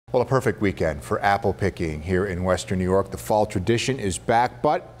Well, a perfect weekend for apple picking here in Western New York. The fall tradition is back,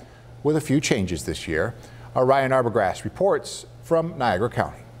 but with a few changes this year. Our Ryan Arbogast reports from Niagara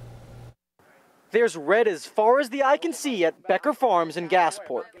County. There's red as far as the eye can see at Becker Farms in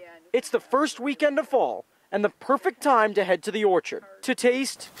Gasport. It's the first weekend of fall and the perfect time to head to the orchard to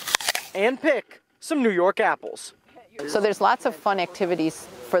taste and pick some New York apples. So there's lots of fun activities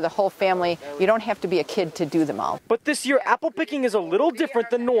for the whole family. You don't have to be a kid to do them all. But this year, apple picking is a little different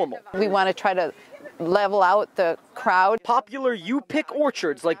than normal. We want to try to level out the crowd. Popular you-pick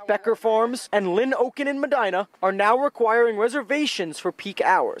orchards like Becker Farms and Lynn Oaken in Medina are now requiring reservations for peak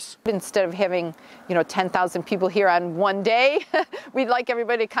hours. Instead of having, 10,000 people here on one day, we'd like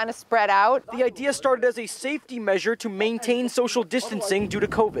everybody to kind of spread out. The idea started as a safety measure to maintain social distancing due to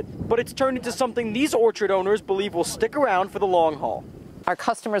COVID, but it's turned into something these orchard owners believe will stick around for the long haul. Our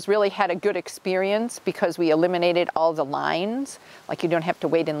customers really had a good experience because we eliminated all the lines. Like, you don't have to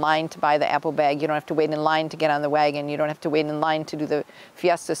wait in line to buy the apple bag, you don't have to wait in line to get on the wagon, you don't have to wait in line to do the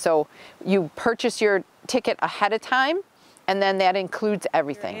fiesta. So you purchase your ticket ahead of time, and then that includes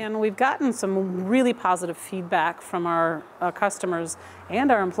everything. And we've gotten some really positive feedback from our customers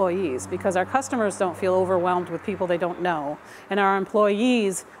and our employees, because our customers don't feel overwhelmed with people they don't know, and our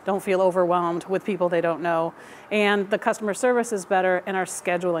employees don't feel overwhelmed with people they don't know, and the customer service is better and our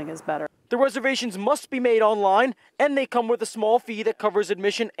scheduling is better. The reservations must be made online, and they come with a small fee that covers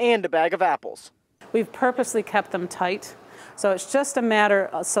admission and a bag of apples. We've purposely kept them tight, so it's just a matter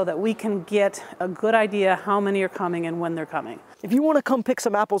so that we can get a good idea how many are coming and when they're coming. If you want to come pick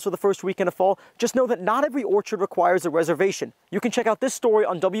some apples for the first weekend of fall, just know that not every orchard requires a reservation. You can check out this story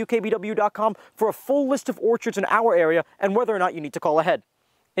on WKBW.com for a full list of orchards in our area and whether or not you need to call ahead.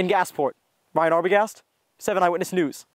 In Gasport, Ryan Arbogast, 7 Eyewitness News.